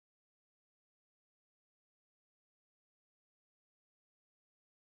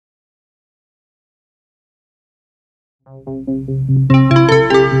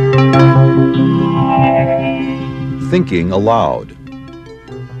Thinking Aloud.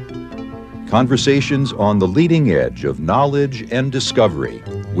 Conversations on the leading edge of knowledge and discovery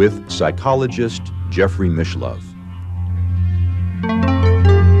with psychologist Jeffrey Mishlove.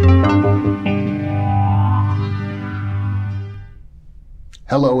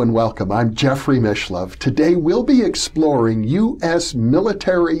 Hello and welcome. I'm Jeffrey Mishlove. Today we'll be exploring U.S.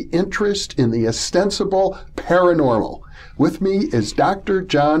 military interest in the ostensible paranormal. With me is Dr.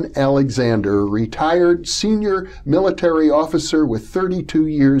 John Alexander, retired senior military officer with 32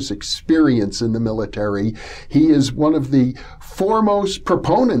 years experience in the military. He is one of the foremost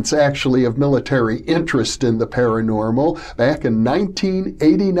proponents, actually, of military interest in the paranormal. Back in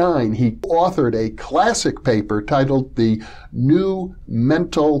 1989, he authored a classic paper titled The New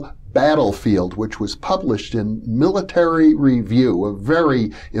Mental Battlefield, which was published in Military Review, a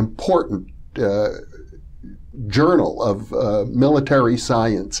very important journal of military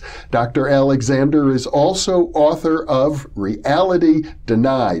science. Dr. Alexander is also author of Reality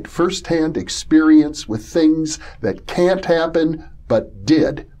Denied, First-Hand Experience with Things That Can't Happen But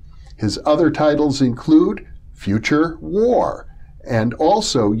Did. His other titles include Future War and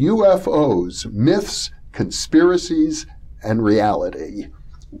also UFOs, Myths, Conspiracies, and Reality.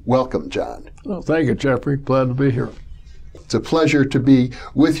 Welcome, John. Well, thank you, Jeffrey. Glad to be here. It's a pleasure to be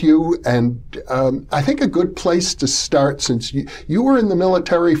with you, and I think a good place to start, since you were in the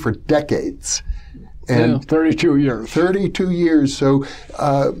military for decades. And yeah, 32 years. 32 years, so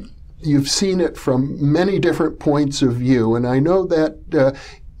you've seen it from many different points of view, and I know that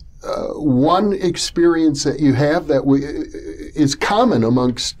one experience that you have that is common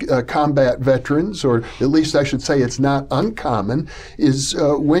amongst combat veterans, or at least I should say it's not uncommon, is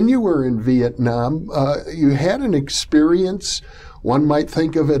when you were in Vietnam, you had an experience, one might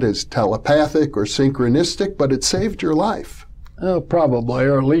think of it as telepathic or synchronistic, but it saved your life. Probably,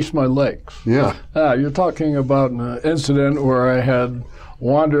 or at least my legs. Yeah. You're talking about an incident where I had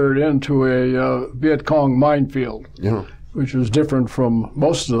wandered into a Viet Cong minefield. Yeah. Which is different from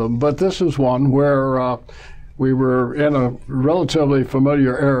most of them. But this is one where we were in a relatively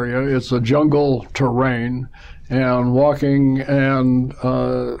familiar area. It's a jungle terrain, and walking, and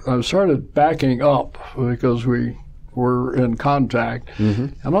I started backing up because we were in contact. Mm-hmm.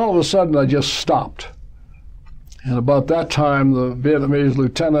 And all of a sudden I just stopped. And about that time the Vietnamese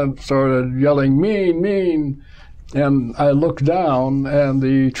lieutenant started yelling, "Mean, mean." And I looked down, and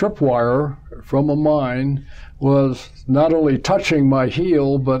the tripwire from a mine was not only touching my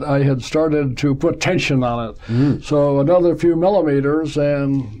heel, but I had started to put tension on it. Mm. So another few millimeters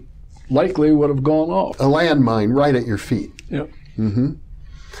and likely would have gone off. A landmine right at your feet. Yep. Mm-hmm.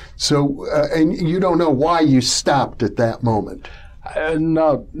 So, and you don't know why you stopped at that moment?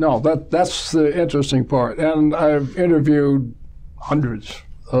 No, that's the interesting part. And I've interviewed hundreds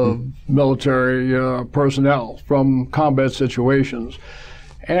of military personnel from combat situations.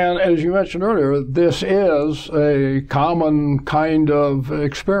 And as you mentioned earlier, this is a common kind of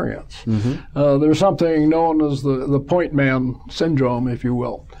experience. Mm-hmm. There's something known as the point man syndrome, if you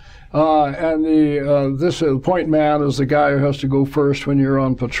will. And the point man is the guy who has to go first when you're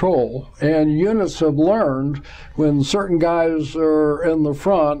on patrol. And units have learned when certain guys are in the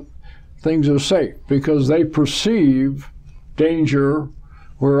front, things are safe because they perceive danger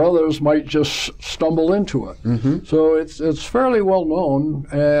where others might just stumble into it. Mm-hmm. So it's fairly well known,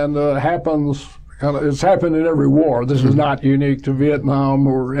 and happens. It's happened in every war. This is not unique to Vietnam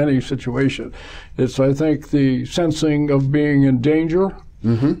or any situation. It's, I think, the sensing of being in danger.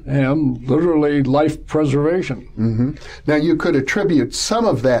 Mm-hmm. And literally life preservation. Mm-hmm. Now, you could attribute some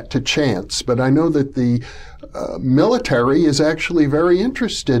of that to chance, but I know that the military is actually very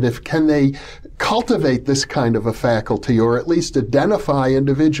interested. Can they cultivate this kind of a faculty, or at least identify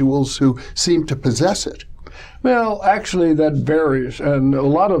individuals who seem to possess it? Well, actually, that varies. And a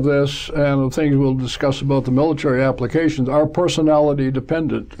lot of this, and the things we'll discuss about the military applications, are personality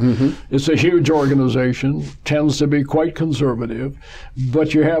dependent. Mm-hmm. It's a huge organization, tends to be quite conservative,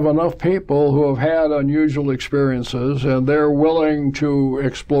 but you have enough people who have had unusual experiences, and they're willing to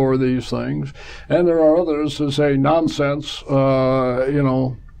explore these things. And there are others who say, nonsense,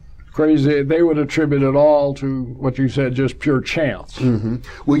 crazy. They would attribute it all to what you said, just pure chance. Mm-hmm.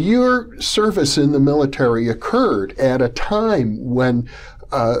 Well, your service in the military occurred at a time when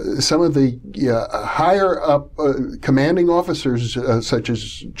some of the higher up commanding officers, such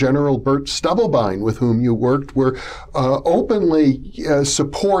as General Bert Stubblebine, with whom you worked, were openly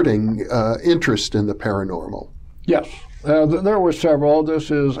supporting interest in the paranormal. Yes. There were several.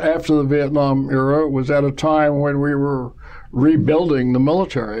 This is after the Vietnam era. It was at a time when we were rebuilding the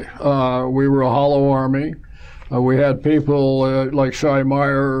military. We were a hollow army. We had people like Shai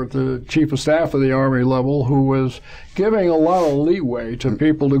Meyer, the chief of staff of the Army level, who was giving a lot of leeway to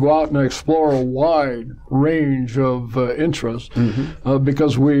people to go out and explore a wide range of interests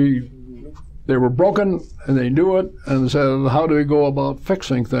because they were broken and they knew it, and said, how do we go about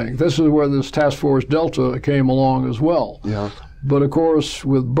fixing things? This is where this Task Force Delta came along as well. Yeah. But of course,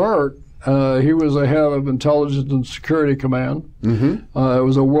 with Bert, he was the head of Intelligence and Security Command. It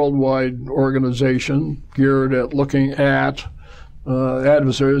was a worldwide organization geared at looking at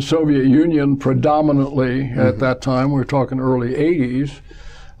adversaries, Soviet Union predominantly at that time. We're talking early 80s.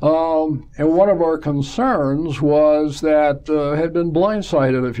 And one of our concerns was that had been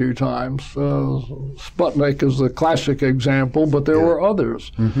blindsided a few times. Sputnik is the classic example, but there were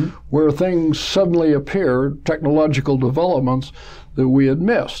others where things suddenly appeared, technological developments that we had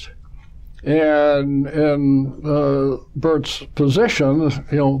missed. And in Bert's position,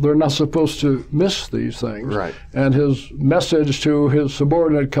 they're not supposed to miss these things. Right. And his message to his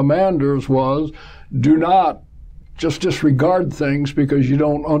subordinate commanders was, do not just disregard things because you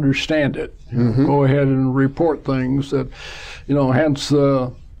don't understand it. Go ahead and report things that, hence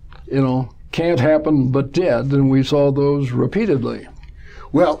can't happen but did, and we saw those repeatedly.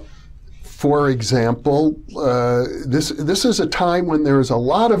 Well, for example, this is a time when there is a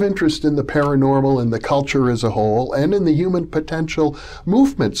lot of interest in the paranormal and the culture as a whole, and in the human potential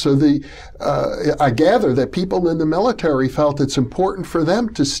movement. So I gather that people in the military felt it's important for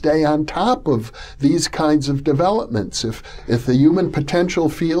them to stay on top of these kinds of developments. If the human potential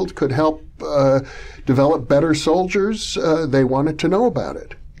field could help develop better soldiers, they wanted to know about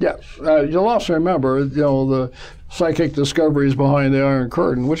it. Yes. You'll also remember, the Psychic Discoveries Behind the Iron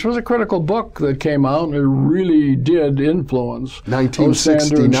Curtain, which was a critical book that came out, and it really did influence.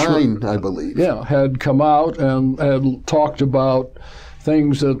 1969, I believe. Yeah, had come out and had talked about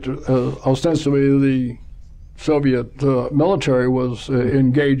things that ostensibly the Soviet military was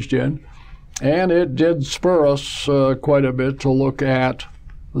engaged in. And it did spur us quite a bit to look at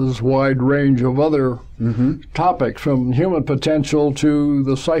this wide range of other topics, from human potential to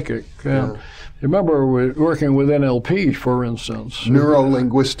the psychic. Remember, we're working with NLP, for instance.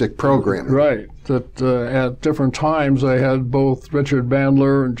 Neuro-linguistic programming. Right. That at different times I had both Richard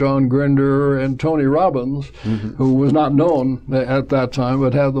Bandler and John Grinder and Tony Robbins, who was not known at that time,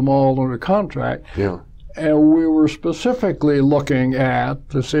 but had them all under contract. Yeah. And we were specifically looking at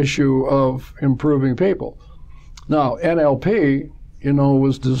this issue of improving people. Now, NLP,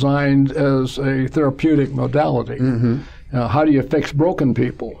 was designed as a therapeutic modality. How do you fix broken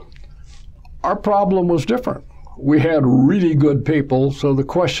people? Our problem was different. We had really good people, so the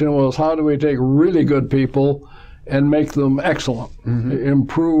question was, how do we take really good people and make them excellent,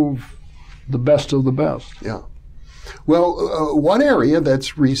 improve the best of the best? Yeah. Well, one area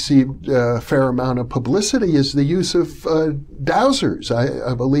that's received a fair amount of publicity is the use of dowsers.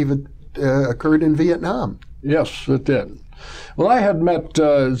 I believe it occurred in Vietnam. Yes, it did. Well, I had met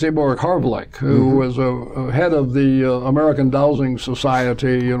Zeborg Harvlik, who was a head of the American Dowsing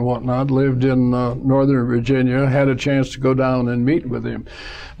Society and whatnot, lived in Northern Virginia, had a chance to go down and meet with him.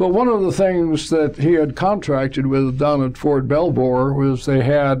 But one of the things that he had contracted with down at Fort Belvoir was they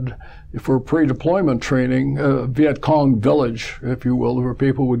had, for pre-deployment training, a Viet Cong village, if you will, where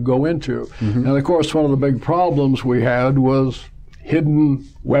people would go into. And of course, one of the big problems we had was hidden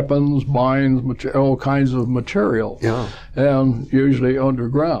weapons, mines, all kinds of material, and usually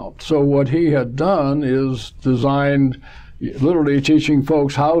underground. So what he had done is designed, literally teaching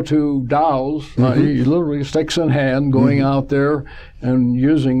folks how to douse, literally sticks in hand, going out there and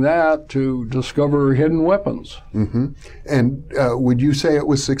using that to discover hidden weapons. And would you say it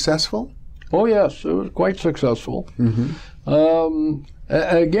was successful? Oh yes, it was quite successful.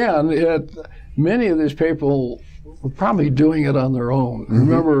 Again, many of these people were probably doing it on their own.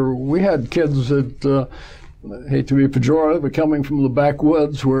 Remember, we had kids that, hate to be pejorative, but coming from the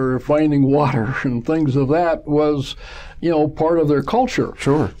backwoods where finding water and things of that was, part of their culture.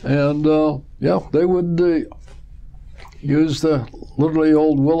 Sure. And, they would use the literally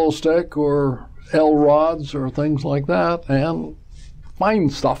old willow stick or L rods or things like that and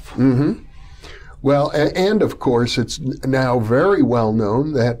find stuff. Well, and of course, it's now very well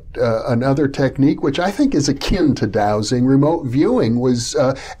known that another technique, which I think is akin to dowsing, remote viewing, was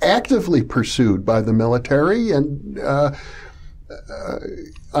actively pursued by the military and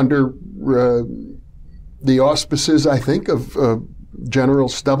under the auspices, I think, of General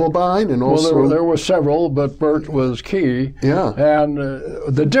Stubblebine and also... Well, there were several, but Bert was key. Yeah. And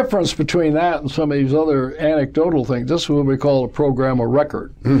the difference between that and some of these other anecdotal things, this is what we call a program of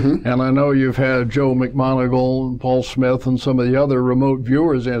record. And I know you've had Joe McMoneagle and Paul Smith and some of the other remote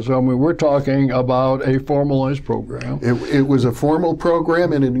viewers. And so, I mean, we're talking about a formalized program. It was a formal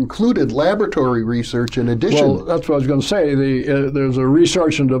program, and it included laboratory research in addition. Well, that's what I was going to say. There's a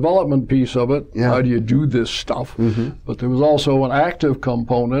research and development piece of it. Yeah. How do you do this stuff? But there was also an active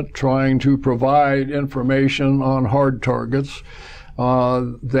component trying to provide information on hard targets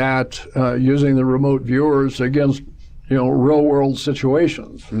that using the remote viewers against real world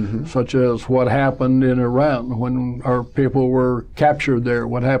situations, such as what happened in Iran when our people were captured there,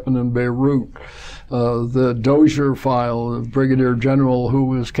 what happened in Beirut, the Dozier file, the brigadier general who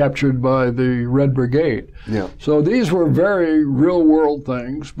was captured by the Red Brigade. Yeah. So these were very real world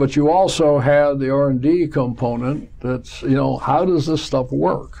things, but you also had the R&D component that's, how does this stuff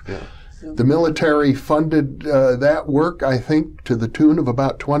work? Yeah. The military funded that work, I think, to the tune of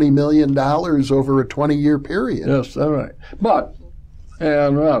about $20 million over a 20-year period. Yes, that's right. But,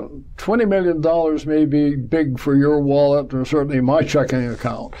 $20 million may be big for your wallet, or certainly my checking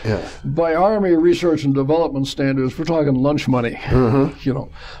account. Yeah. By Army research and development standards, we're talking lunch money,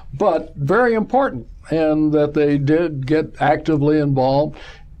 but very important, and that they did get actively involved.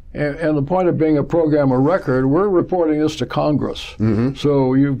 And the point of being a program of record, we're reporting this to Congress.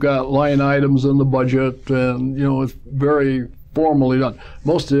 So you've got line items in the budget, and it's very formally done.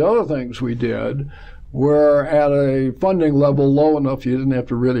 Most of the other things we did were at a funding level low enough you didn't have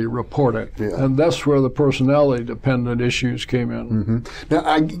to really report it. Yeah. And that's where the personality-dependent issues came in. Now,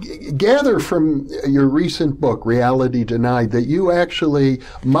 I gather from your recent book, Reality Denied, that you actually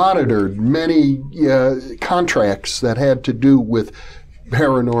monitored many contracts that had to do with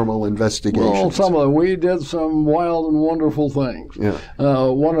paranormal investigations. Well, some of them. We did some wild and wonderful things. Yeah.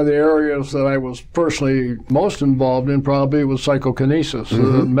 One of the areas that I was personally most involved in probably was psychokinesis,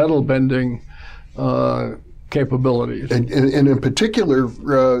 metal bending capabilities. And in particular,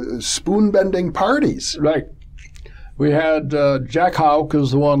 spoon bending parties. Right. We had Jack Houck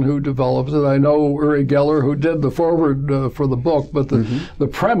is the one who developed it. I know Uri Geller, who did the foreword for the book, but the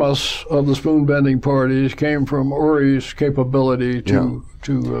premise of the spoon bending parties came from Uri's capability to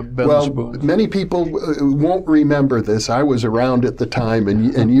bend spoons. Many people won't remember this. I was around at the time,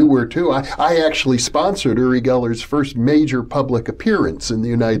 and you were too. I actually sponsored Uri Geller's first major public appearance in the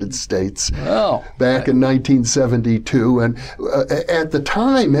United States back in 1972. And at the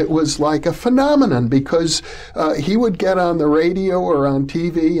time, it was like a phenomenon because he would get on the radio or on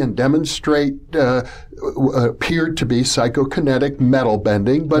TV and demonstrate appeared to be psychokinetic metal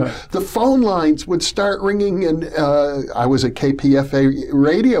bending, but the phone lines would start ringing, and I was at KPFA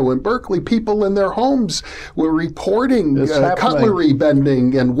radio in Berkeley. People in their homes were reporting cutlery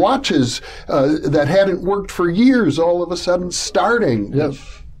bending and watches that hadn't worked for years all of a sudden starting. Yes.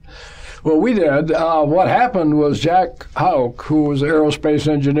 Well, we did. What happened was Jack Houck, who was an aerospace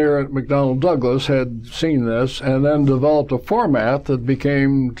engineer at McDonnell Douglas, had seen this and then developed a format that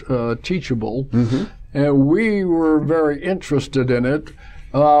became teachable. And we were very interested in it.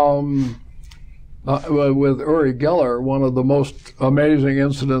 With Uri Geller, one of the most amazing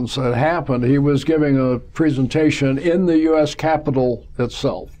incidents that happened, he was giving a presentation in the U.S. Capitol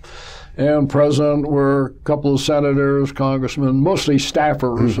itself. And present were a couple of senators, congressmen, mostly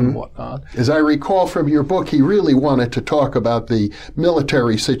staffers and whatnot. As I recall from your book, he really wanted to talk about the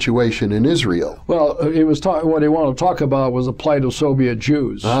military situation in Israel. Well, what he wanted to talk about was the plight of Soviet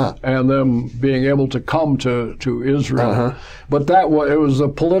Jews and them being able to come to Israel. But it was the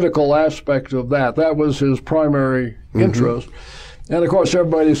political aspect of that. That was his primary interest. And of course,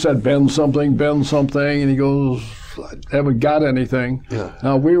 everybody said, bend something, and he goes, I haven't got anything.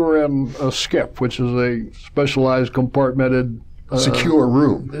 Now, we were in a skip, which is a specialized compartmented secure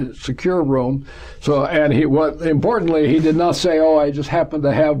room. Secure room. So, and importantly, he did not say, "Oh, I just happened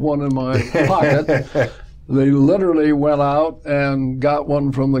to have one in my pocket." They literally went out and got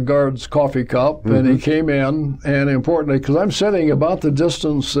one from the guard's coffee cup, and he came in. And importantly, because I'm sitting about the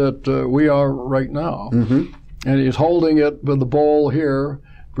distance that we are right now, and he's holding it with the bowl here,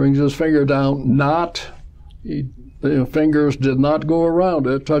 brings his finger down, the fingers did not go around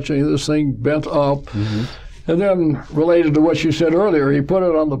it, touching this thing bent up. And then, related to what you said earlier, he put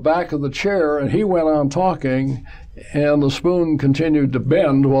it on the back of the chair, and he went on talking, and the spoon continued to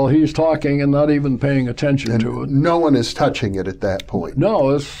bend while he's talking and not even paying attention to it. No one is touching it at that point. No,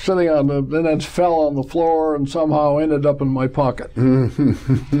 it's sitting and it fell on the floor and somehow ended up in my pocket.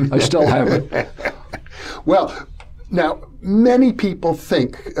 I still have it. Well, Now, many people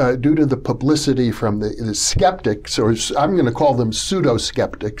think, due to the publicity from the skeptics, or I'm going to call them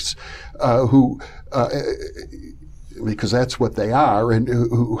pseudo-skeptics, who, because that's what they are, and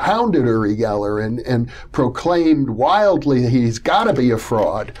who hounded Uri Geller and proclaimed wildly that he's got to be a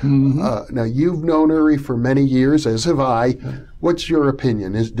fraud. Now, you've known Uri for many years, as have I. What's your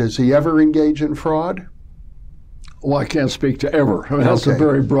opinion? Does he ever engage in fraud? Well, I can't speak to ever. I mean, that's a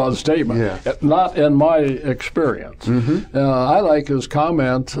very broad statement. Yeah. Not in my experience. I like his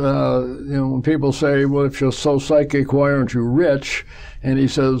comment, when people say, well, if you're so psychic, why aren't you rich? And he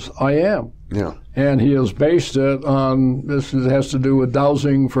says, I am. Yeah. And he has based it on, this has to do with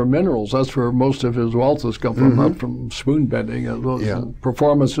dowsing for minerals. That's where most of his wealth has come from, not from spoon bending. Those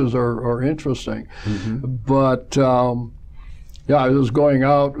performances are interesting. But I was going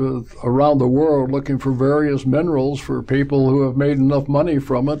out around the world looking for various minerals for people who have made enough money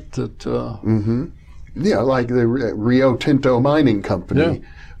from it that... Yeah, like the Rio Tinto Mining Company,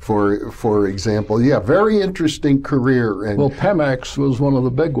 for example. Yeah, very interesting career. And well, Pemex was one of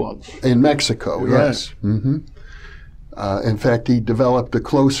the big ones. In Mexico, yes. In fact, he developed a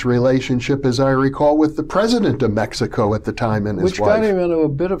close relationship, as I recall, with the president of Mexico at the time and his wife. Which got him into a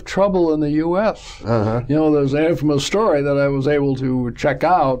bit of trouble in the U.S. There's an infamous story that I was able to check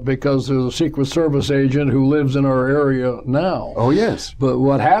out because there's a Secret Service agent who lives in our area now. Oh, yes. But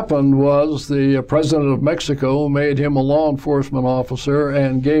what happened was the president of Mexico made him a law enforcement officer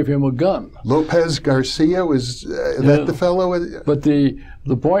and gave him a gun. Lopez Garcia, was that the fellow? But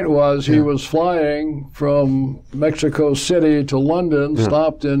the point was he was flying from Mexico City to London,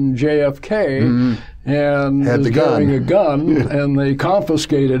 stopped in JFK, and had was carrying a gun, and they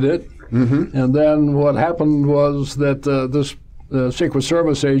confiscated it. And then what happened was that this Secret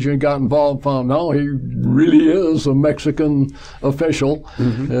Service agent got involved, found, no, he really is a Mexican official,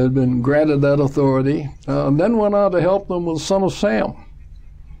 had been granted that authority, and then went on to help them with Son of Sam.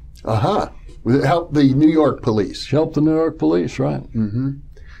 Help the New York police. Help the New York police, right.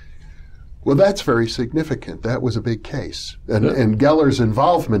 Well, that's very significant. That was a big case. And Geller's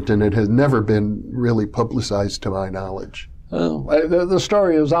involvement in it has never been really publicized to my knowledge. The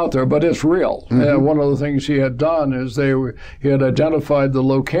story is out there, but it's real. One of the things he had done is he had identified the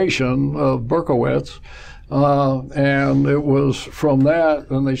location of Berkowitz, and it was from that,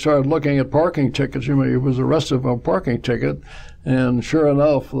 and they started looking at parking tickets. He was arrested for a parking ticket, and sure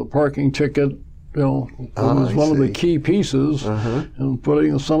enough, the parking ticket was one of the key pieces in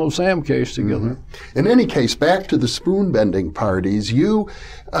putting the Son of Sam case together. In any case, back to the spoon bending parties, you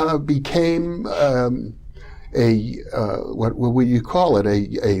became what would you call it?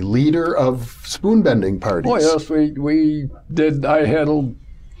 A leader of spoon bending parties. Oh yes, we did. I had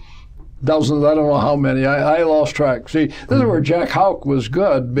dozens, I don't know how many. I lost track. See, this is where Jack Houck was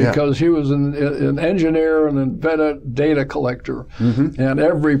good because he was an engineer and invented data collector. And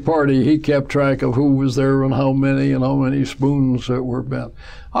every party, he kept track of who was there and how many spoons that were bent.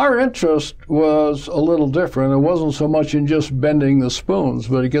 Our interest was a little different. It wasn't so much in just bending the spoons,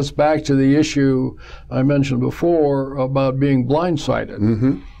 but it gets back to the issue I mentioned before about being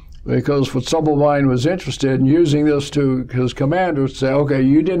blindsided. Because Futzubelwein was interested in using this to his commanders to say, okay,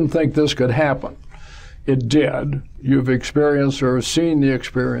 you didn't think this could happen. It did. You've experienced or seen the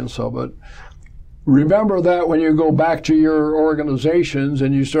experience of it. Remember that when you go back to your organizations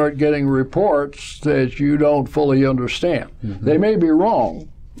and you start getting reports that you don't fully understand. They may be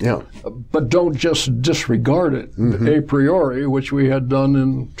wrong, but don't just disregard it a priori, which we had done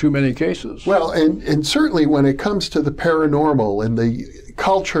in too many cases. Well, and certainly when it comes to the paranormal and the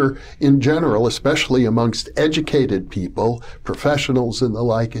culture in general, especially amongst educated people, professionals and the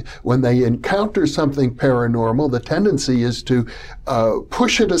like, when they encounter something paranormal, the tendency is to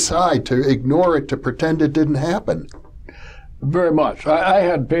push it aside, to ignore it, to pretend it didn't happen. Very much. I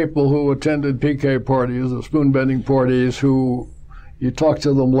had people who attended PK parties, the spoon bending parties, who you talk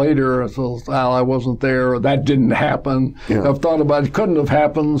to them later and say, well, I wasn't there, or that didn't happen. I've thought about it, couldn't have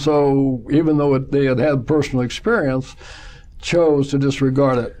happened, so even though they had had personal experience, chose to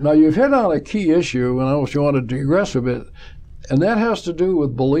disregard it. Now, you've hit on a key issue, and I don't know if you want to digress a bit, and that has to do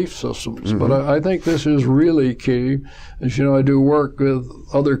with belief systems. But I think this is really key. As you know, I do work with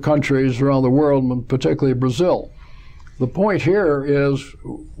other countries around the world, and particularly Brazil. The point here is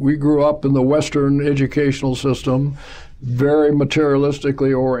we grew up in the Western educational system, very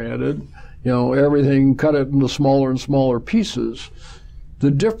materialistically oriented. Everything, cut it into smaller and smaller pieces. The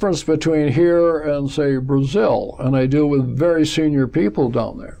difference between here and, say, Brazil, and I deal with very senior people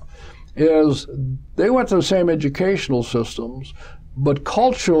down there, is they went to the same educational systems, but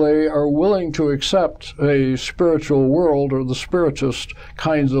culturally are willing to accept a spiritual world or the spiritist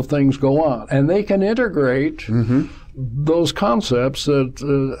kinds of things go on. And they can integrate those concepts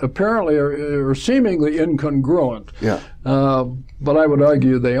that apparently are seemingly incongruent. Yeah. But I would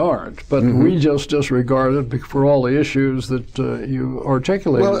argue they aren't. But we just disregard it for all the issues that you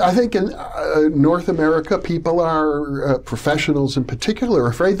articulated. Well, I think in North America, people are, professionals in particular,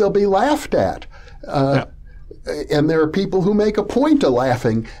 afraid they'll be laughed at. And there are people who make a point of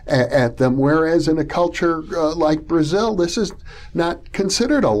laughing at them, whereas in a culture like Brazil, this is not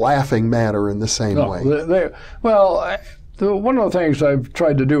considered a laughing matter in the same way. One of the things I've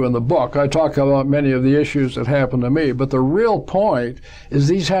tried to do in the book, I talk about many of the issues that happen to me, but the real point is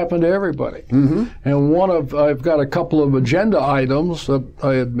these happen to everybody. And I've got a couple of agenda items that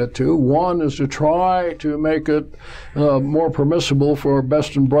I admit to. One is to try to make it more permissible for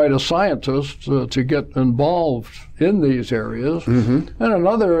best and brightest scientists to get involved in these areas. And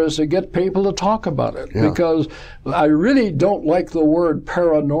another is to get people to talk about it, because I really don't like the word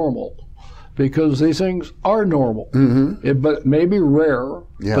paranormal, because these things are normal, but maybe rare,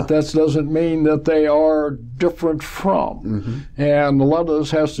 but that doesn't mean that they are different from. And a lot of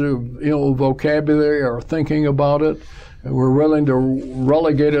this has to do, vocabulary or thinking about it. We're willing to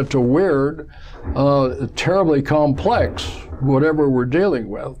relegate it to weird, terribly complex, whatever we're dealing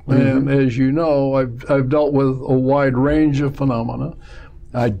with. And as you know, I've dealt with a wide range of phenomena.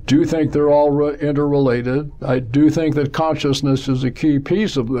 I do think they're all interrelated. I do think that consciousness is a key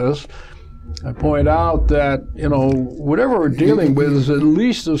piece of this. I point out that, whatever we're dealing with is at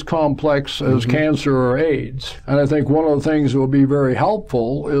least as complex as cancer or AIDS. And I think one of the things that will be very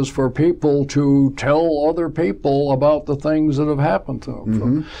helpful is for people to tell other people about the things that have happened to them.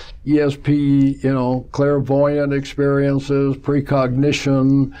 From ESP, clairvoyant experiences,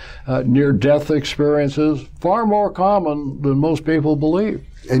 precognition, near-death experiences, far more common than most people believe.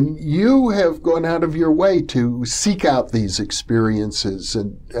 And you have gone out of your way to seek out these experiences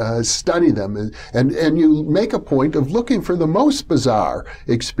and study them. And you make a point of looking for the most bizarre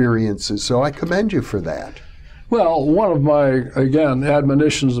experiences. So I commend you for that. Well, one of my, again,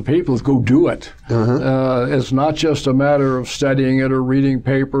 admonitions to people is go do it. It's not just a matter of studying it or reading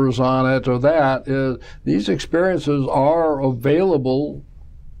papers on it or that. These experiences are available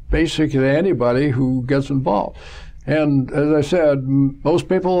basically to anybody who gets involved. And as I said, most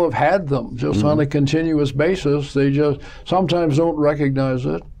people have had them just on a continuous basis. They just sometimes don't recognize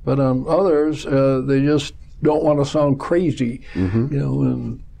it, but on others, they just don't want to sound crazy,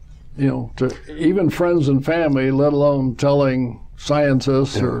 to even friends and family, let alone telling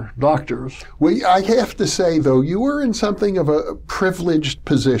scientists or doctors. Well, I have to say, though, you were in something of a privileged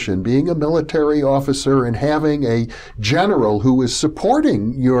position, being a military officer and having a general who was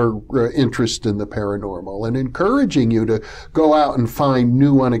supporting your interest in the paranormal and encouraging you to go out and find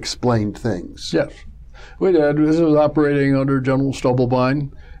new unexplained things. Yes, we did. This was operating under General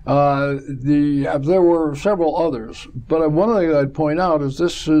Stubblebine. There were several others, but one thing I'd point out is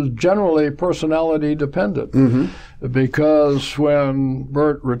this is generally personality dependent, because when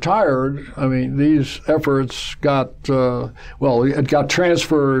Bert retired, these efforts got, it got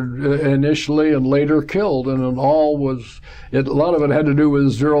transferred initially and later killed, and a lot of it had to do with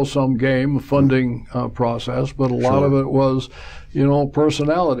zero-sum game funding process, but a lot of it was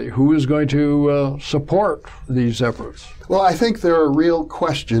personality. Who is going to support these efforts? Well, I think there are real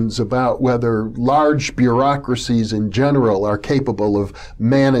questions about whether large bureaucracies in general are capable of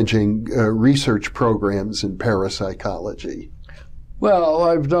managing research programs in parapsychology. Well,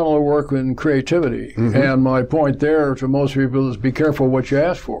 I've done a lot of work in creativity, and my point there to most people is be careful what you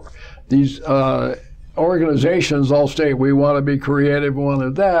ask for. These organizations all state, we want to be creative, we want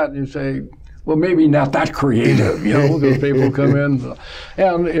to do that, and you say, well, maybe not that creative, because people come in.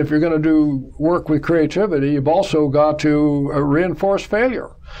 And if you're going to do work with creativity, you've also got to reinforce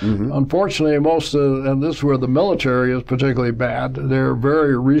failure. Unfortunately, and this is where the military is particularly bad, they're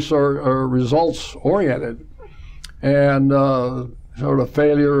very results-oriented. And sort of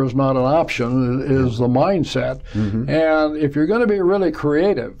failure is not an option, it is the mindset. And if you're going to be really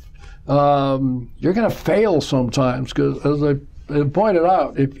creative, you're going to fail sometimes, because as I pointed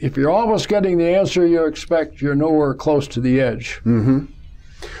out, if you're almost getting the answer you expect, you're nowhere close to the edge.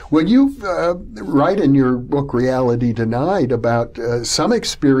 Well, you write in your book, Reality Denied, about some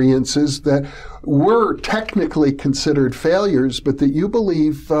experiences that were technically considered failures, but that you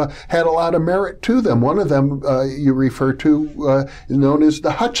believe had a lot of merit to them. One of them you refer to known as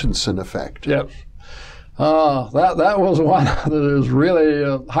the Hutchinson effect. Yes. That was one that is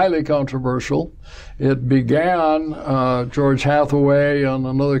really highly controversial. It began, George Hathaway and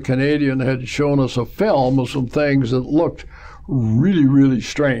another Canadian had shown us a film of some things that looked really, really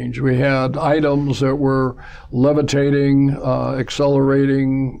strange. We had items that were levitating,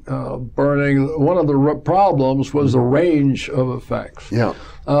 accelerating, burning. One of the problems was the range of effects. Yeah.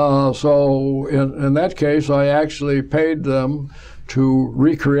 So in that case, I actually paid them to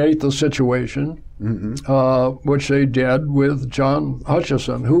recreate the situation, which they did with John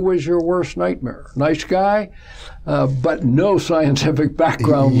Hutchison. Who was your worst nightmare? Nice guy, but no scientific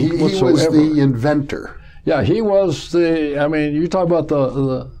background whatsoever. He was the inventor. Yeah, he was I mean, you talk about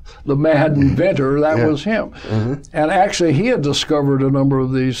the mad inventor, that was him. And actually, he had discovered a number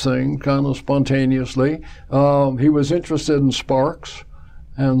of these things kind of spontaneously. He was interested in sparks.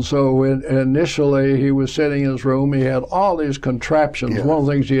 And so initially, he was sitting in his room. He had all these contraptions. One of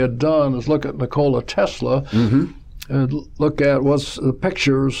the things he had done is look at Nikola Tesla and look at what's the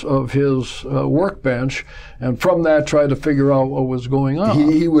pictures of his workbench, and from that try to figure out what was going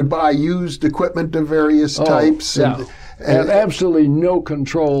on. He would buy used equipment of various types. And absolutely no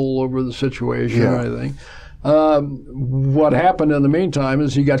control over the situation or anything. What happened in the meantime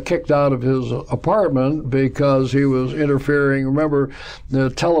is he got kicked out of his apartment because he was interfering. Remember,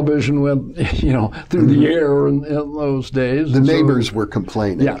 the television went, through the air in those days. The neighbors were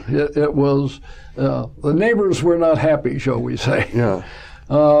complaining. Yeah, it was. The neighbors were not happy, shall we say. Yeah.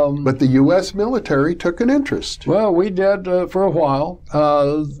 But the U.S. military took an interest. Well, we did for a while.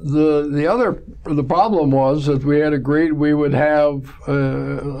 The problem was that we had agreed we would have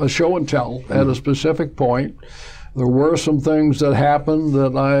a show and tell at a specific point. There were some things that happened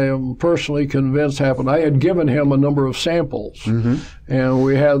that I am personally convinced happened. I had given him a number of samples, and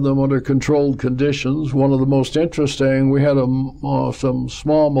we had them under controlled conditions. One of the most interesting, we had some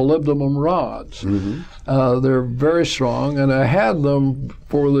small molybdenum rods. They're very strong, and I had them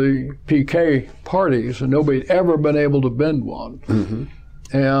for the PK parties, and nobody had ever been able to bend one.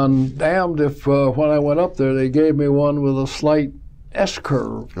 And damned if when I went up there, they gave me one with a slight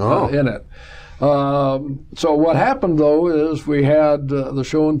S-curve in it. So what happened, though, is we had the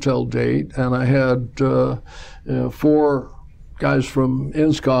show and tell date, and I had 4 guys from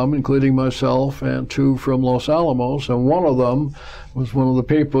INSCOM, including myself, and 2 from Los Alamos, and one of them was one of the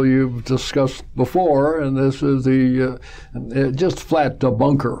people you've discussed before, and this is the just flat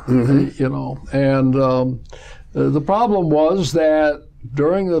debunker, And the problem was that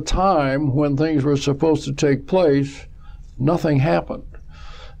during the time when things were supposed to take place, nothing happened.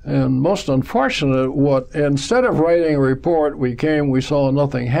 And most unfortunate, instead of writing a report, we saw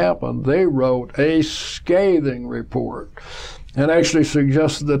nothing happen, they wrote a scathing report and actually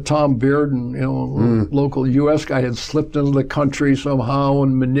suggested that Tom Bearden, local U.S. guy, had slipped into the country somehow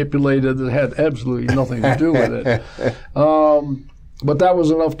and manipulated it. It had absolutely nothing to do with it. But that was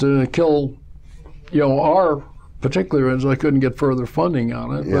enough to kill, our particular ends. I couldn't get further funding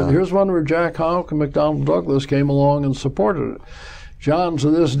on it. But here's one where Jack Houck and McDonnell Douglas came along and supported it. John, to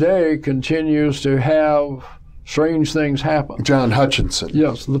this day, continues to have strange things happen. John Hutchinson.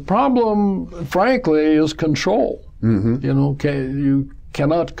 Yes. The problem, frankly, is control. You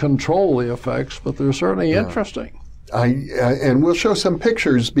cannot control the effects, but they're certainly interesting. And we'll show some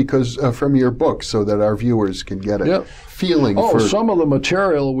pictures because from your book so that our viewers can get a feeling for... some of the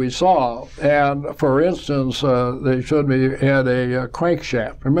material we saw. And, for instance, they showed me he had a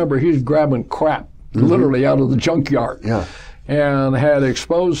crankshaft. Remember, he's grabbing crap literally out of the junkyard. Yeah. And had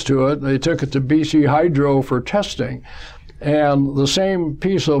exposed to it. They took it to BC Hydro for testing. And the same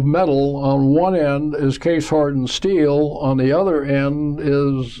piece of metal on one end is case hardened steel, on the other end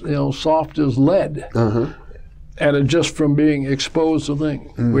is soft as lead. And it just from being exposed to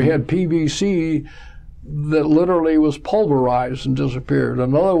things. We had PVC that literally was pulverized and disappeared.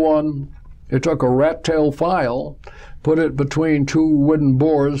 Another one, they took a rat tail file, put it between 2 wooden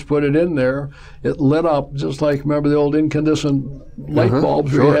boards, put it in there. It lit up just like, remember the old incandescent light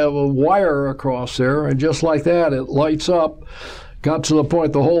bulbs? We have a wire across there, and just like that, it lights up. Got to the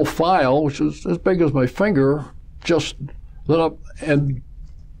point the whole file, which is as big as my finger, just lit up and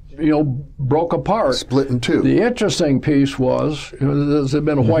broke apart. Split in 2. The interesting piece was, as it had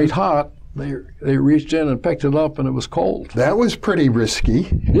been white hot, they reached in and picked it up, and it was cold. That was pretty risky.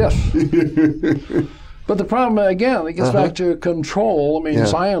 Yes. But the problem, again, it gets back to control. I mean,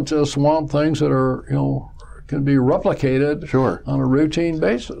 scientists want things that are, can be replicated on a routine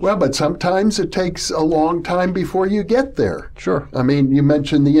basis. Well, but sometimes it takes a long time before you get there. Sure. I mean, you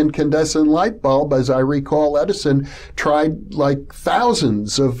mentioned the incandescent light bulb. As I recall, Edison tried like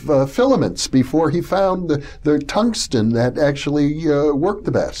thousands of filaments before he found the tungsten that actually worked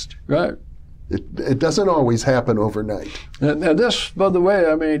the best. Right. It doesn't always happen overnight. And this, by the way,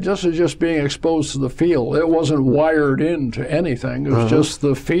 I mean, this is just being exposed to the field. It wasn't wired into anything. It was just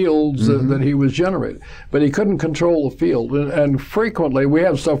the fields that he was generating. But he couldn't control the field. And frequently, we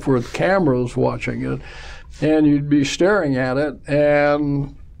have stuff with cameras watching it, and you'd be staring at it,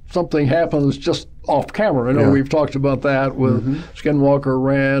 and something happens just off camera. I know we've talked about that with Skinwalker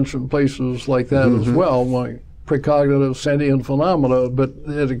Ranch and places like that as well. Like precognitive sentient phenomena, but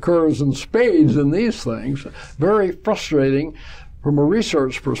it occurs in spades in these things. Very frustrating from a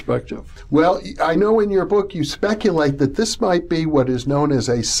research perspective. Well, I know in your book you speculate that this might be what is known as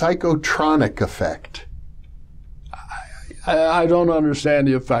a psychotronic effect. I don't understand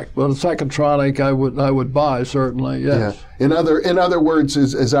the effect, but a psychotronic I would buy, certainly, yes. Yeah. In other words,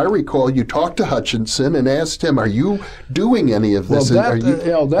 as I recall, you talked to Hutchinson and asked him, are you doing any of this? Well,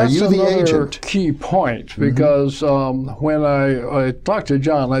 that's another the agent? Key point, because when I talked to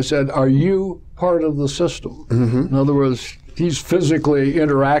John, I said, are you part of the system? In other words, he's physically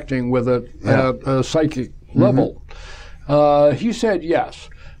interacting with it at a psychic level. He said yes.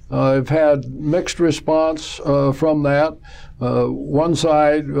 I've had mixed response from that. One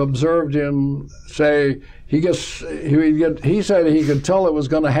side observed him say he said he could tell it was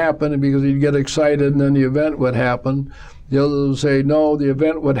going to happen because he'd get excited and then the event would happen. The others would say no, the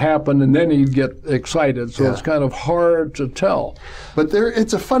event would happen and then he'd get excited. So it's kind of hard to tell. But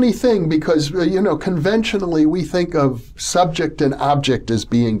it's a funny thing because conventionally we think of subject and object as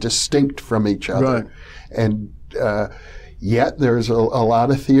being distinct from each other, and yet there's a lot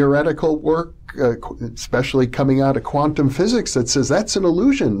of theoretical work, especially coming out of quantum physics, that says that's an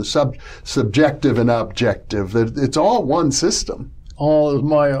illusion, the subjective and objective, that it's all one system. All is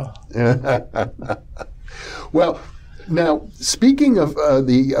Maya. Well, now, speaking of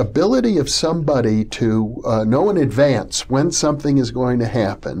the ability of somebody to know in advance when something is going to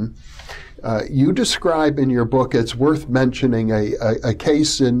happen, you describe in your book, it's worth mentioning, a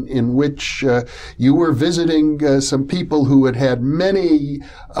case in which you were visiting some people who had had many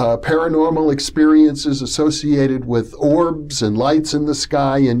paranormal experiences associated with orbs and lights in the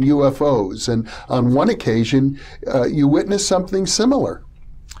sky and UFOs. And on one occasion, you witnessed something similar.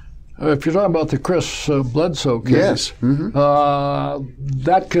 If you're talking about the Chris Bledsoe case, yes.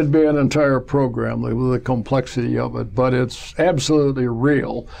 That could be an entire program with the complexity of it, but it's absolutely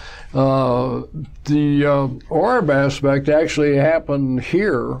real. The orb aspect actually happened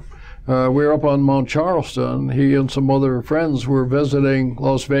here. We were up on Mount Charleston. He and some other friends were visiting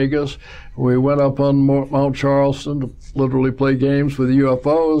Las Vegas. We went up on Mount Charleston to literally play games with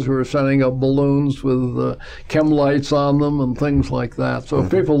UFOs. We were setting up balloons with chem lights on them and things like that. So if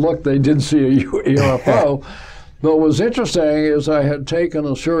people looked, they did see a UFO. But what was interesting is I had taken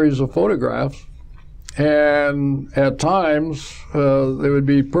a series of photographs, and at times they would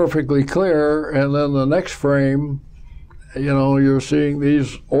be perfectly clear, and then the next frame, you're seeing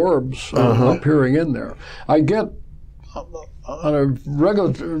these orbs appearing in there. I get, on a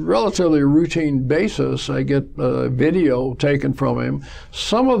relatively routine basis, I get a video taken from him.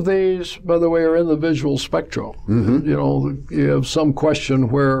 Some of these, by the way, are in the visual spectrum. You have some question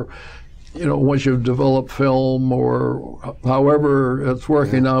where, once you've developed film or however it's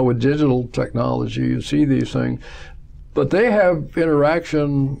working now with digital technology, you see these things. But they have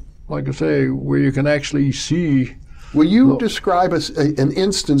interaction, like I say, where you can actually see. Will you describe an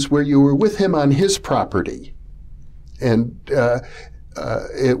instance where you were with him on his property, and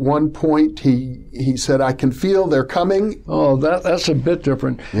at one point he said, "I can feel they're coming"? Oh, that's a bit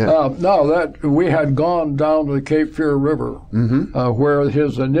different. Yeah. No, that we had gone down to the Cape Fear River, where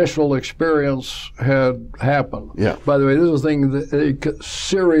his initial experience had happened. Yeah. By the way, this is a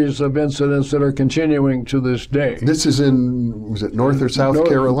series of incidents that are continuing to this day. This is was it North or South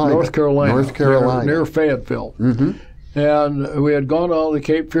Carolina? North Carolina. North Carolina. Near Fayetteville. And we had gone on the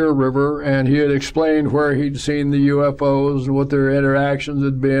Cape Fear River, and he had explained where he'd seen the UFOs and what their interactions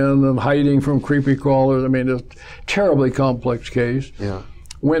had been, and hiding from creepy crawlers. I mean, it's a terribly complex case. Yeah.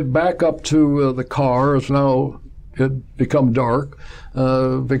 Went back up to the car. It's now had become dark.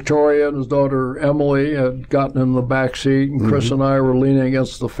 Victoria and his daughter Emily had gotten in the back seat, and Chris and I were leaning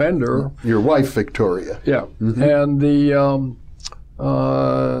against the fender. Your wife, Victoria. Yeah. And the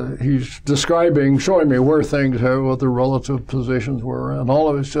he's showing me where things are, what the relative positions were, and all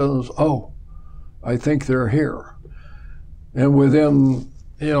of it says, "Oh, I think they're here." And within,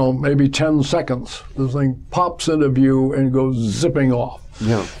 maybe 10 seconds, the thing pops into view and goes zipping off.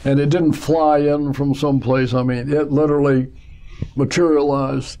 Yeah. And it didn't fly in from someplace. I mean, it literally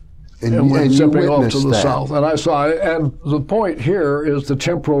materialized and went zipping off to the south. And I saw it. And the point here is the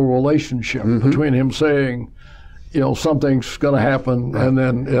temporal relationship between him saying, something's going to happen, and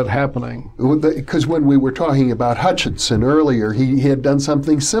then it happening. Because when we were talking about Hutchinson earlier, he had done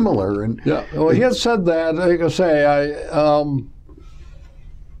something similar. And yeah, well, he had said that. Like I say,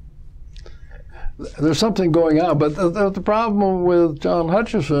 there's something going on. But the problem with John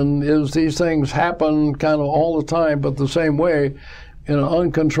Hutchinson is these things happen kind of all the time, but the same way, in an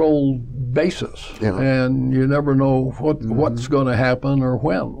uncontrolled basis. Yeah. And you never know what's going to happen or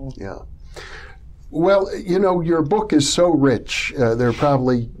when. Yeah. Well, your book is so rich. There are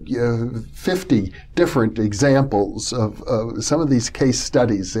probably 50 different examples of some of these case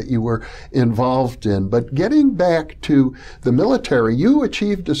studies that you were involved in. But getting back to the military, you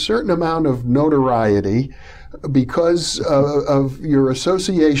achieved a certain amount of notoriety because of your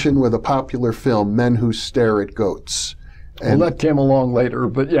association with a popular film, Men Who Stare at Goats. Well, that came along later,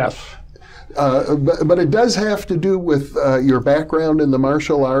 but yes. But it does have to do with your background in the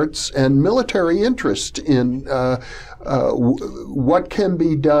martial arts and military interest in what can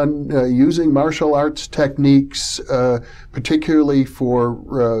be done using martial arts techniques, particularly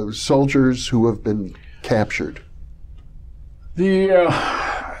for soldiers who have been captured.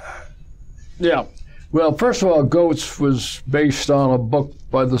 Well, first of all, Goats was based on a book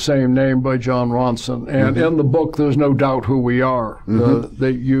by the same name by John Ronson, and in the book there's no doubt who we are.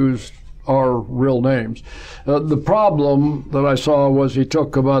 They used our real names. The problem that I saw was he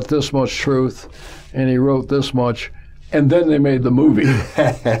took about this much truth and he wrote this much, and then they made the movie.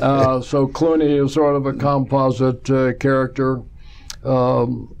 So Clooney is sort of a composite character.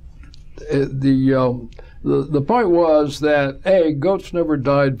 The point was that, Goats never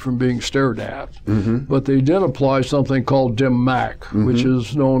died from being stared at, but they did apply something called dim mak, which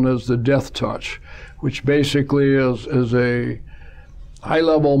is known as the death touch, which basically is a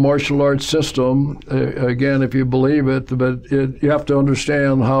high-level martial arts system, again, if you believe it, but you have to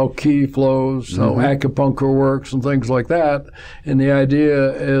understand how ki flows, how acupuncture works, and things like that. And the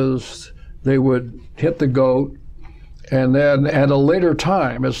idea is they would hit the goat, and then at a later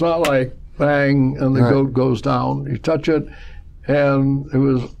time, it's not like bang, and the goat goes down. You touch it, and it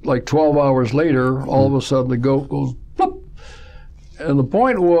was like 12 hours later, all of a sudden the goat goes plop. And the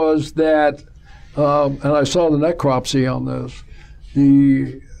point was that, and I saw the necropsy on this,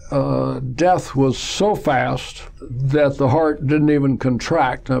 the death was so fast that the heart didn't even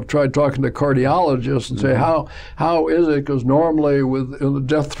contract. And I've tried talking to cardiologists and say, how is it? Because normally in the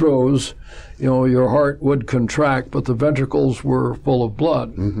death throes, your heart would contract, but the ventricles were full of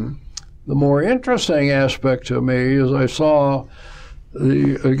blood. The more interesting aspect to me is I saw,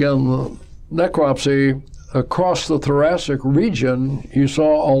 the necropsy across the thoracic region. You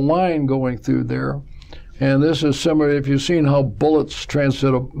saw a line going through there. And this is similar, if you've seen how bullets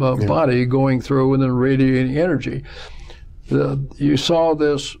transit a body going through and then radiating energy. You saw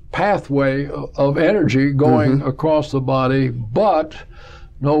this pathway of energy going across the body, but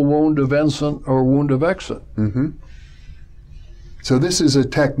no wound of entrance or wound of exit. So this is a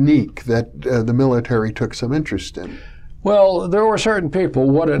technique that the military took some interest in. Well, there were certain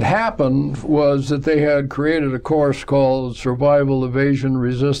people. What had happened was that they had created a course called Survival, Evasion,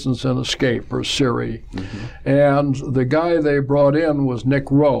 Resistance, and Escape, or SERE. And the guy they brought in was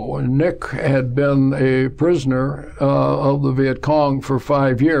Nick Rowe. And Nick had been a prisoner of the Viet Cong for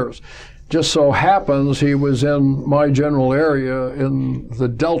 5 years. Just so happens he was in my general area in the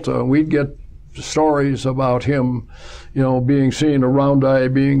Delta, and we'd get stories about him, being seen, a round eye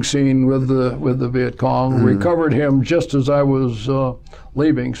being seen with the Viet Cong. Recovered him just as I was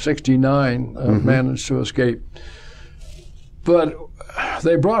leaving, 69, managed to escape. But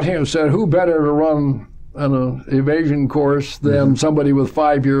they brought him and said, who better to run an evasion course than somebody with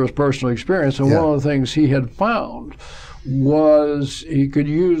 5 years personal experience? And one of the things he had found was he could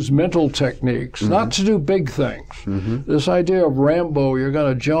use mental techniques, not to do big things. This idea of Rambo, you're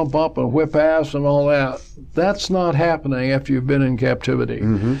going to jump up and whip ass and all that, that's not happening after you've been in captivity.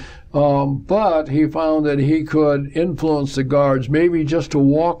 But he found that he could influence the guards, maybe just to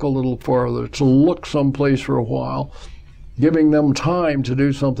walk a little farther, to look someplace for a while, giving them time to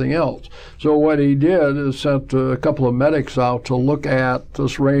do something else. So what he did is sent a couple of medics out to look at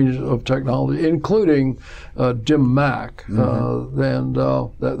this range of technology, including dim mak. And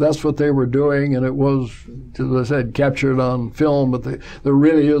that's what they were doing, and it was, as I said, captured on film, but there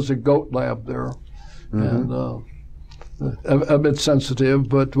really is a goat lab there. And a bit sensitive,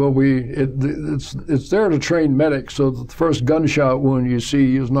 but it's there to train medics, so that the first gunshot wound you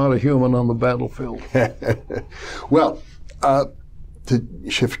see is not a human on the battlefield. Well, to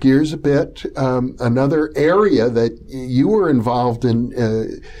shift gears a bit, another area that you were involved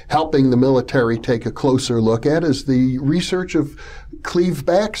in helping the military take a closer look at is the research of Cleve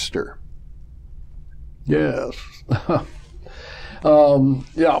Baxter. Yes.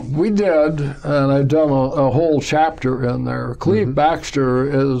 Yeah, we did, and I've done a whole chapter in there. Cleve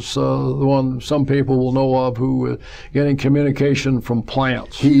Baxter is the one some people will know of who is getting communication from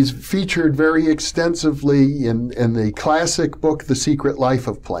plants. He's featured very extensively in the classic book, The Secret Life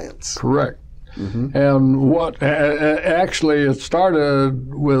of Plants. Correct. And what actually it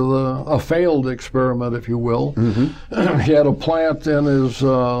started with a failed experiment, if you will. He had a plant in his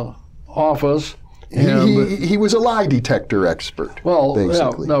office. He was a lie detector expert. Well,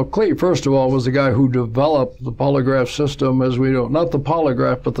 basically. now Cleve, first of all, was the guy who developed the polygraph system, as we know, not the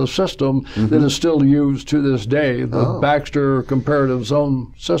polygraph, but the system that is still used to this day, the Baxter Comparative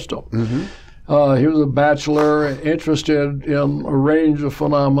Zone system. He was a bachelor, interested in a range of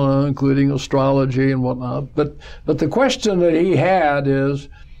phenomena, including astrology and whatnot. But the question that he had is,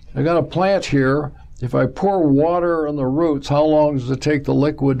 I got a plant here. If I pour water on the roots, how long does it take the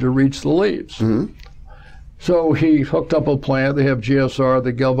liquid to reach the leaves? So he hooked up a plant. They have GSR,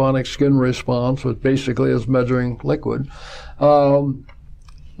 the galvanic skin response, which basically is measuring liquid, and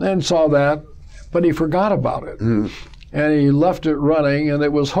saw that, but he forgot about it. And he left it running, and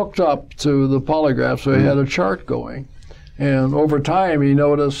it was hooked up to the polygraph, so he had a chart going. And over time, he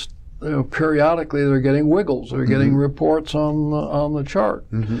noticed, periodically they're getting wiggles. They're getting reports on the chart.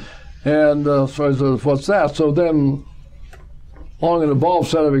 And so I said, what's that? So then, long and involved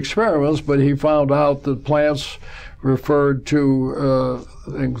set of experiments, but he found out that plants referred to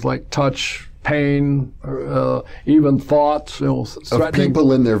things like touch, pain, even thoughts, of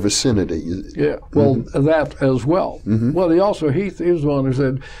people in their vicinity. Yeah, well, that as well. Well, he was the one who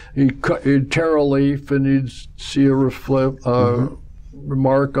said he'd tear a leaf and he'd see a remark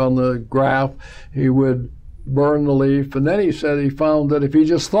on the graph. He would burn the leaf, and then he said he found that if he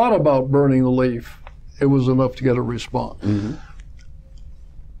just thought about burning the leaf, it was enough to get a response.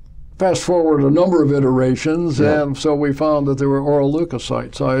 Fast forward a number of iterations, and so we found that there were oral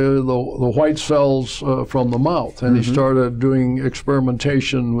leukocytes, the white cells from the mouth, and he started doing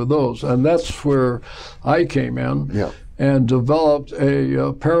experimentation with those, and that's where I came in and developed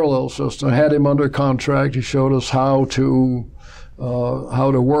a parallel system. I had him under contract. He showed us how to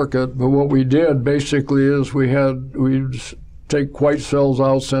work it. But what we did basically is we'd take white cells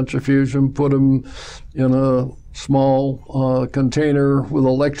out, centrifuge, put them in a small container with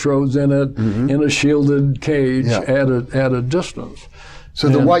electrodes in it, in a shielded cage at a distance. So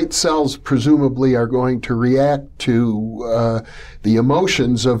the white cells presumably are going to react to the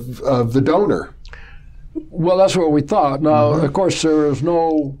emotions of the donor. Well, that's what we thought. Now, of course, there is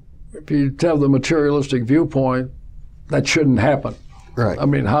no, if you have the materialistic viewpoint, that shouldn't happen. Right. I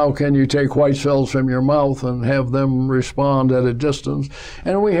mean, how can you take white cells from your mouth and have them respond at a distance?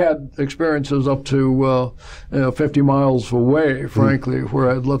 And we had experiences up to 50 miles away, frankly,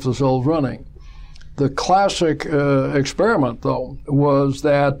 where I'd left the cells running. The classic experiment, though, was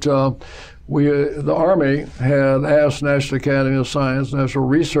that the Army had asked National Academy of Science, National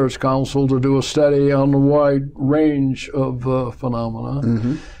Research Council, to do a study on a wide range of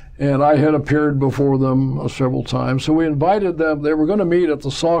phenomena. And I had appeared before them several times. So we invited them. They were going to meet at the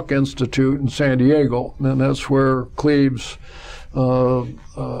Salk Institute in San Diego, and that's where Cleve's, his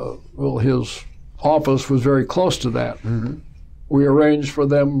office was very close to that. We arranged for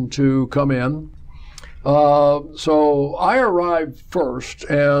them to come in. So I arrived first,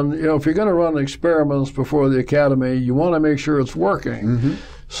 and if you're going to run experiments before the academy, you want to make sure it's working.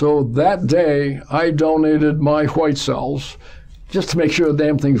 So that day, I donated my white cells, just to make sure the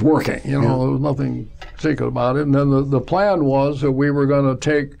damn thing's working. There was nothing secret about it. And then the plan was that we were going to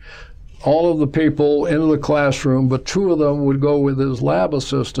take all of the people into the classroom, but two of them would go with his lab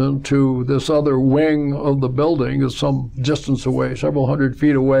assistant to this other wing of the building, is some distance away, several hundred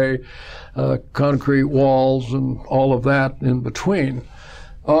feet away, concrete walls and all of that in between.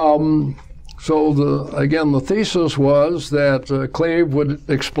 So the thesis was that Cleve would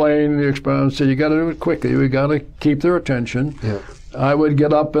explain the experiment, say, you got to do it quickly, we got to keep their attention. I would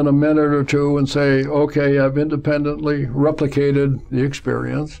get up in a minute or two and say, okay, I've independently replicated the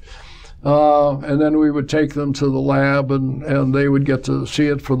experience. And then we would take them to the lab and they would get to see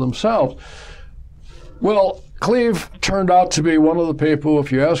it for themselves. Well, Cleve turned out to be one of the people,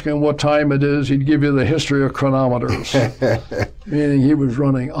 if you ask him what time it is, he'd give you the history of chronometers. Meaning he was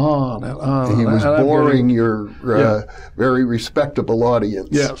running on and on. He was boring your very respectable audience.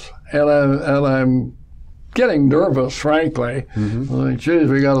 Yes, and I'm getting nervous, frankly. Like, geez,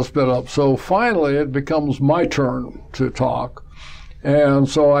 we got to split up. So finally it becomes my turn to talk. And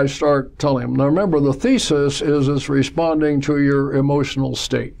so I start telling him, now remember, the thesis is it's responding to your emotional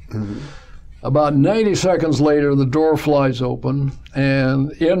state. About 90 seconds later, the door flies open,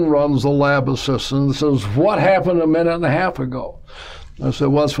 and in runs the lab assistant and says, "What happened a minute and a half ago?" I said,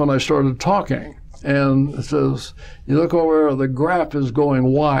 "Well, that's when I started talking." And it says, "You look over there, the graph is going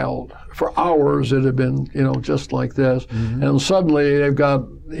wild. For hours it had been, just like this. And suddenly they've got,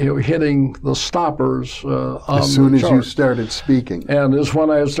 hitting the stoppers on as soon the as chart." you started speaking. And this is when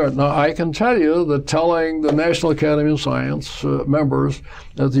I started. Now, I can tell you that telling the National Academy of Science members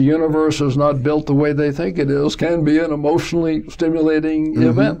that the universe is not built the way they think it is can be an emotionally stimulating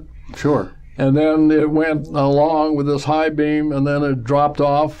event. Sure. And then it went along with this high beam, and then it dropped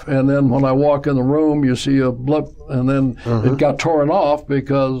off. And then when I walk in the room, you see a blip, and then it got torn off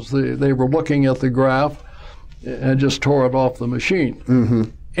because they were looking at the graph and just tore it off the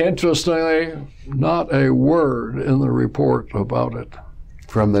machine. Interestingly, not a word in the report about it.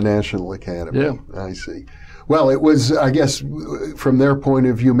 From the National Academy. Yeah. I see. Well, it was, I guess, from their point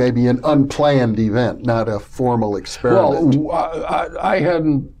of view, maybe an unplanned event, not a formal experiment. Well, I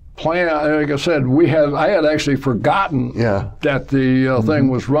hadn't planned. Like I said, I had actually forgotten that the thing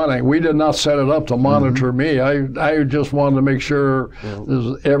was running. We did not set it up to monitor me. I just wanted to make sure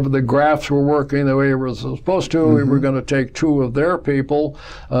the graphs were working the way it was supposed to. We were going to take 2 of their people,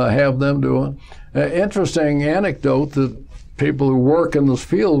 have them do it. Interesting anecdote that people who work in this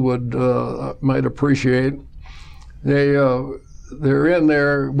field might appreciate. They're in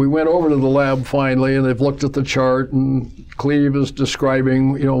there. We went over to the lab finally, and they've looked at the chart, and Cleve is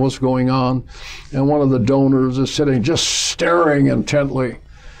describing, what's going on. And one of the donors is sitting just staring intently,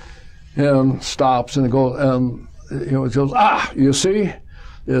 and stops and goes, it goes, you see?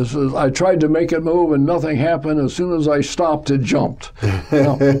 I tried to make it move and nothing happened. As soon as I stopped, it jumped.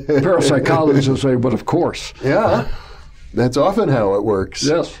 Parapsychologists will say, but of course. Yeah. That's often how it works.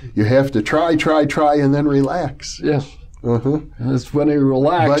 Yes. You have to try, and then relax. Yes. And it's when he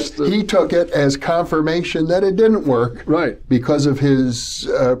relaxed. But he took it as confirmation that it didn't work. Right. Because of his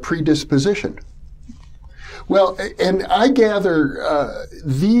predisposition. Well, and I gather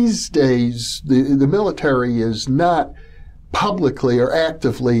these days the military is not publicly or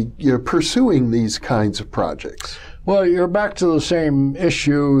actively pursuing these kinds of projects. Well, you're back to the same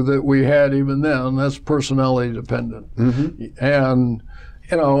issue that we had even then. That's personality dependent. And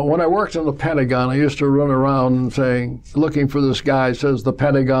when I worked in the Pentagon, I used to run around looking for this guy, says the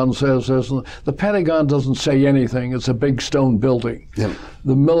Pentagon says this. The Pentagon doesn't say anything. It's a big stone building. Yeah.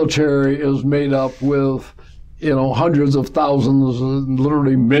 The military is made up with, hundreds of thousands,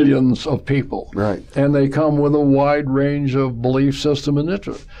 literally millions of people. Right. And they come with a wide range of belief system and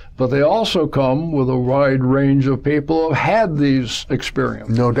interest. But they also come with a wide range of people who have had these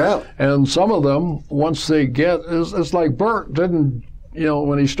experiences. No doubt. And some of them, once they it's like Bert didn't,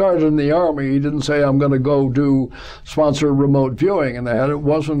 when he started in the Army, he didn't say, I'm going to go do sponsor remote viewing and that. It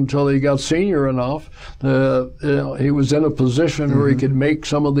wasn't until he got senior enough he was in a position where he could make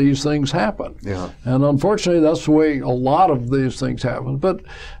some of these things happen. Yeah. And unfortunately, that's the way a lot of these things happen. But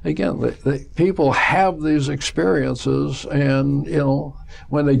again, the people have these experiences, and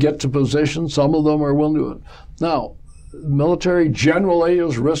when they get to position, some of them are willing to do it. Now, the military generally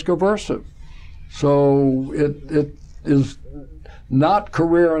is risk averse, so it is not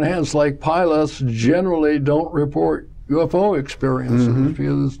career enhanced. Like pilots generally don't report UFO experiences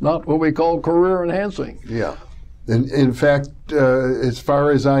because it's not what we call career enhancing. Yeah. And in fact, as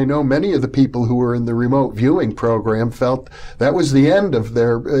far as I know, many of the people who were in the remote viewing program felt that was the end of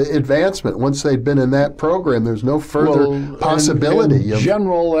their advancement. Once they'd been in that program, there's no further possibility. In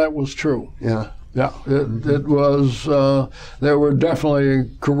general, that was true. Yeah. Yeah, it was. There were definitely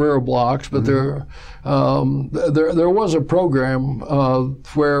career blocks, but there was a program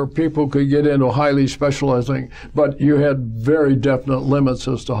where people could get into highly specializing, but you had very definite limits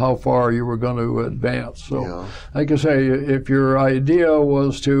as to how far you were going to advance. So, like I say, if your idea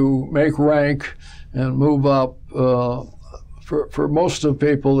was to make rank and move up, for most of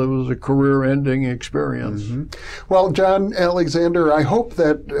people, it was a career-ending experience. Well, John Alexander, I hope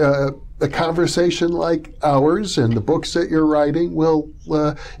that a conversation like ours and the books that you're writing will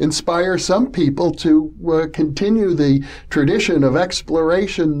inspire some people to continue the tradition of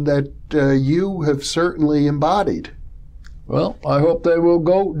exploration that you have certainly embodied. Well, I hope they will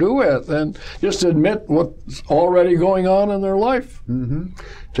go do it and just admit what's already going on in their life.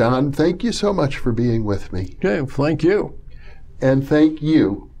 John, thank you so much for being with me. Okay, thank you. And thank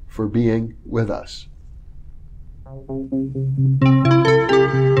you for being with us.